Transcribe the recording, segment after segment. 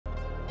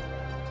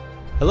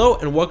Hello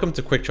and welcome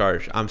to Quick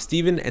Charge. I'm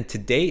Steven and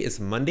today is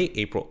Monday,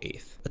 April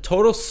 8th. A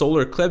total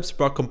solar eclipse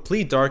brought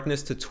complete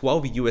darkness to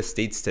 12 US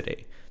states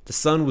today. The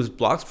sun was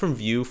blocked from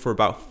view for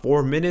about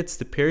 4 minutes,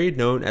 the period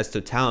known as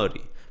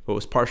totality, but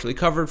was partially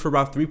covered for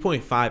about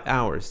 3.5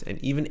 hours, and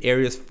even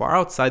areas far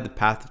outside the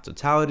path of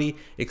totality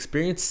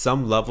experienced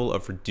some level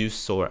of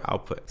reduced solar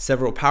output.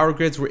 Several power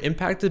grids were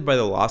impacted by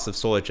the loss of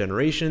solar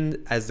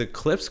generation as the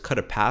eclipse cut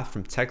a path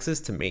from Texas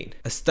to Maine.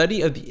 A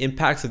study of the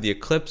impacts of the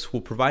eclipse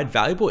will provide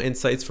valuable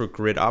insights for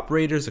grid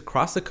operators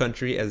across the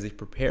country as they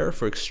prepare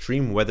for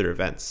extreme weather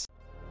events.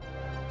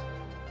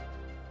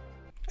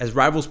 As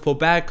rivals pull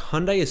back,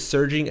 Hyundai is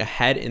surging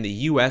ahead in the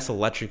US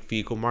electric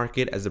vehicle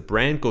market as the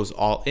brand goes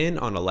all in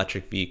on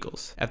electric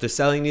vehicles. After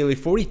selling nearly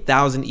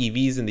 40,000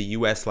 EVs in the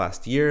US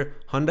last year,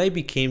 Hyundai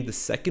became the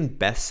second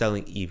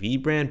best-selling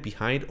EV brand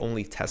behind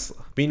only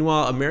Tesla.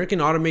 Meanwhile, American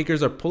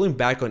automakers are pulling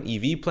back on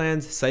EV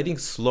plans, citing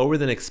slower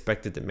than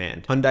expected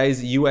demand.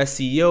 Hyundai's US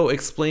CEO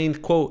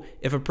explained, quote,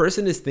 "If a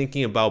person is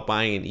thinking about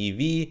buying an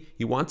EV,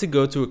 you want to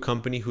go to a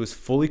company who is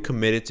fully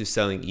committed to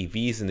selling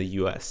EVs in the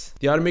US."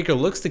 The automaker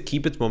looks to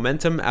keep its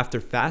momentum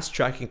after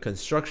fast-tracking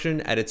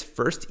construction at its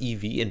first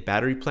EV and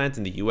battery plant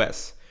in the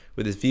US.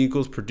 With its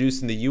vehicles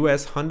produced in the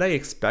US, Hyundai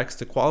expects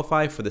to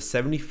qualify for the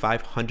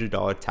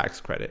 $7,500 tax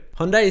credit.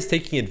 Hyundai is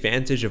taking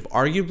advantage of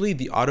arguably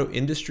the auto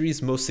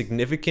industry's most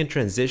significant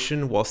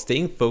transition while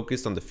staying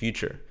focused on the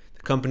future.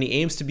 The company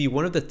aims to be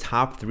one of the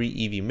top 3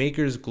 EV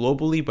makers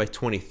globally by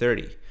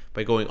 2030.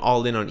 By going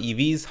all in on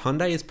EVs,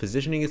 Hyundai is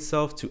positioning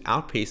itself to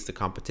outpace the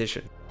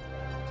competition.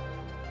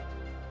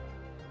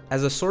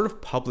 As a sort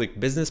of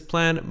public business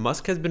plan,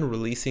 Musk has been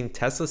releasing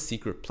Tesla's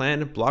secret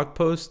plan blog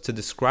posts to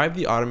describe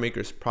the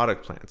automaker's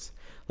product plans.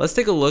 Let's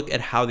take a look at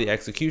how the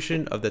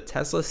execution of the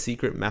Tesla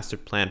Secret Master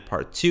Plan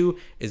Part 2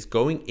 is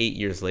going 8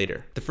 years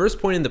later. The first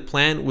point in the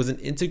plan was an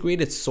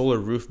integrated solar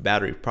roof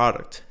battery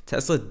product.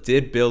 Tesla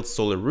did build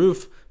Solar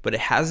Roof, but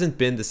it hasn't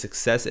been the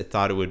success it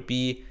thought it would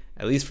be,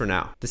 at least for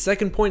now. The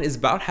second point is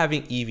about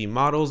having EV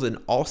models in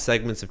all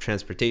segments of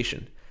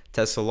transportation.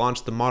 Tesla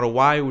launched the Model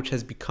Y, which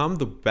has become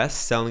the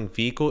best-selling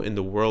vehicle in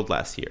the world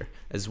last year,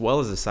 as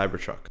well as the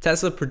Cybertruck.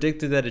 Tesla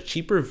predicted that a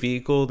cheaper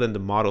vehicle than the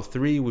Model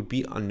 3 would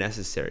be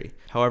unnecessary.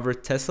 However,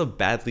 Tesla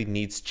badly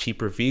needs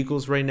cheaper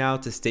vehicles right now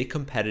to stay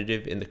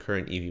competitive in the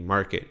current EV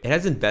market. It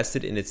has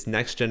invested in its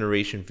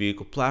next-generation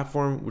vehicle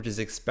platform, which is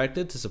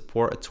expected to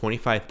support a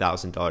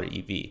 $25,000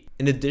 EV.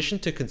 In addition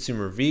to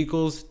consumer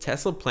vehicles,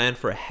 Tesla planned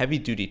for a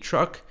heavy-duty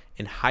truck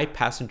and high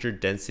passenger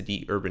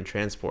density urban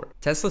transport.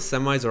 Tesla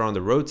semis are on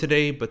the road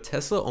today, but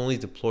Tesla only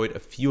deployed a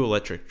few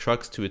electric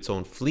trucks to its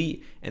own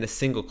fleet and a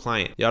single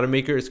client. The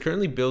automaker is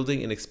currently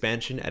building an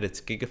expansion at its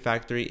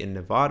Gigafactory in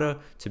Nevada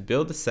to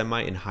build a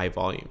semi in high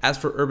volume. As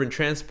for urban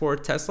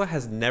transport, Tesla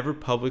has never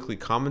publicly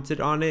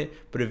commented on it,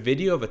 but a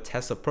video of a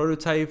Tesla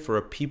prototype for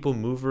a people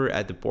mover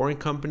at the Boring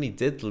Company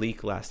did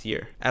leak last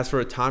year. As for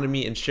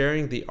autonomy and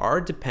sharing, they are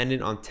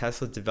dependent on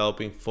Tesla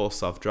developing full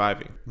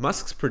self-driving.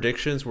 Musk's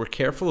predictions were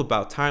careful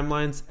about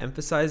timelines,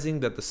 emphasizing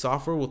that the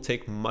software will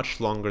take much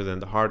longer than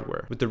the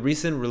hardware. With the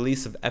recent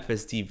release of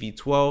FSD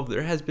V12,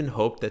 there has been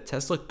hope that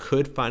Tesla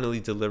could finally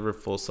deliver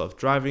full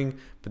self-driving,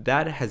 but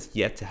that has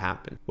yet to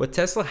happen. What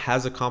Tesla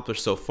has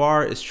accomplished so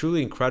far is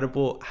truly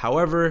incredible.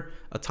 However,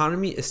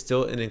 autonomy is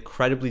still an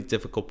incredibly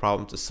difficult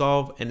problem to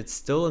solve, and it's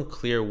still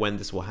unclear when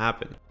this will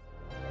happen.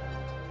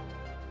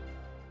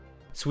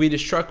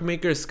 Swedish truck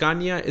maker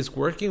Scania is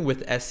working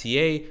with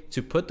SCA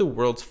to put the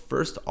world's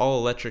first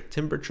all-electric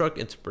timber truck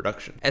into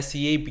production.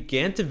 SCA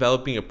began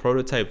developing a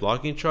prototype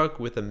logging truck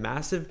with a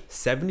massive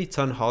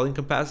 70-ton hauling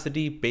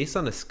capacity based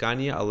on a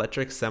Scania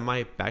Electrek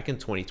semi back in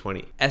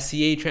 2020.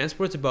 SCA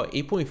transports about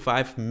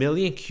 8.5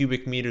 million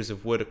cubic meters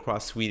of wood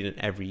across Sweden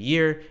every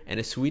year and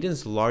is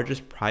Sweden's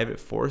largest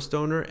private forest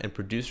owner and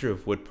producer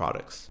of wood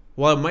products.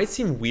 While it might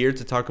seem weird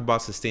to talk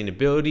about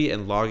sustainability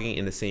and logging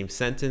in the same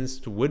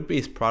sentence,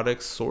 wood-based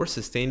products sourced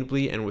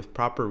sustainably and with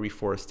proper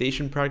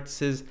reforestation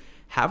practices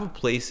have a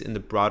place in the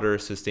broader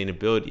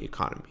sustainability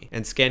economy,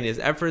 and Scania's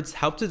efforts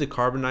help to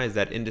decarbonize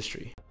that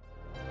industry.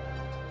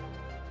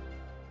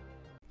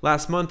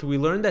 Last month, we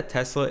learned that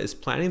Tesla is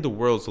planning the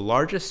world's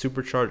largest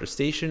supercharger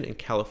station in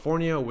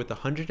California with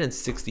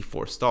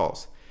 164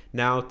 stalls.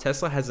 Now,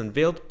 Tesla has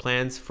unveiled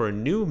plans for a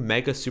new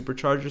mega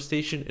supercharger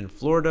station in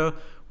Florida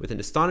with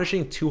an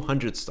astonishing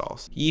 200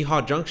 stalls.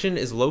 Yeehaw Junction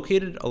is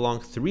located along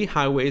 3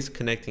 highways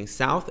connecting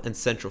South and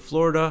Central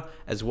Florida,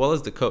 as well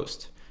as the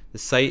coast. The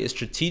site is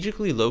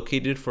strategically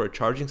located for a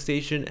charging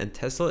station, and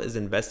Tesla is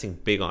investing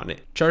big on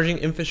it. Charging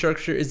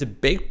infrastructure is a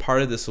big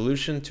part of the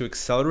solution to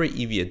accelerate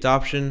EV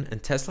adoption,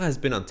 and Tesla has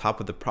been on top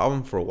of the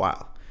problem for a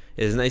while.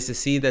 It is nice to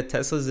see that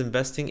Tesla is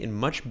investing in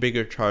much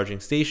bigger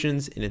charging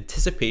stations in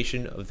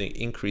anticipation of the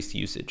increased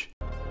usage.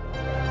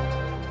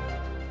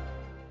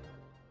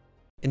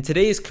 In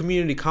today's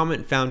community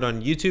comment found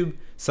on YouTube,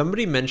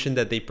 somebody mentioned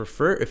that they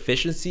prefer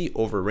efficiency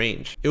over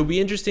range. It will be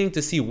interesting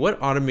to see what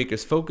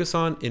automakers focus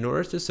on in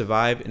order to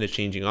survive in a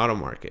changing auto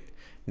market.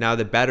 Now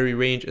that battery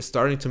range is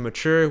starting to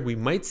mature, we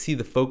might see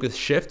the focus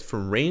shift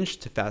from range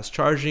to fast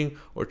charging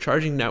or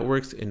charging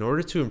networks in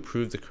order to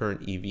improve the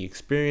current EV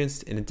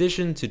experience in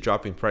addition to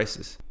dropping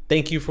prices.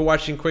 Thank you for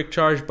watching Quick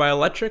Charge by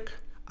Electrek.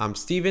 I'm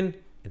Steven,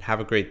 and have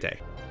a great day.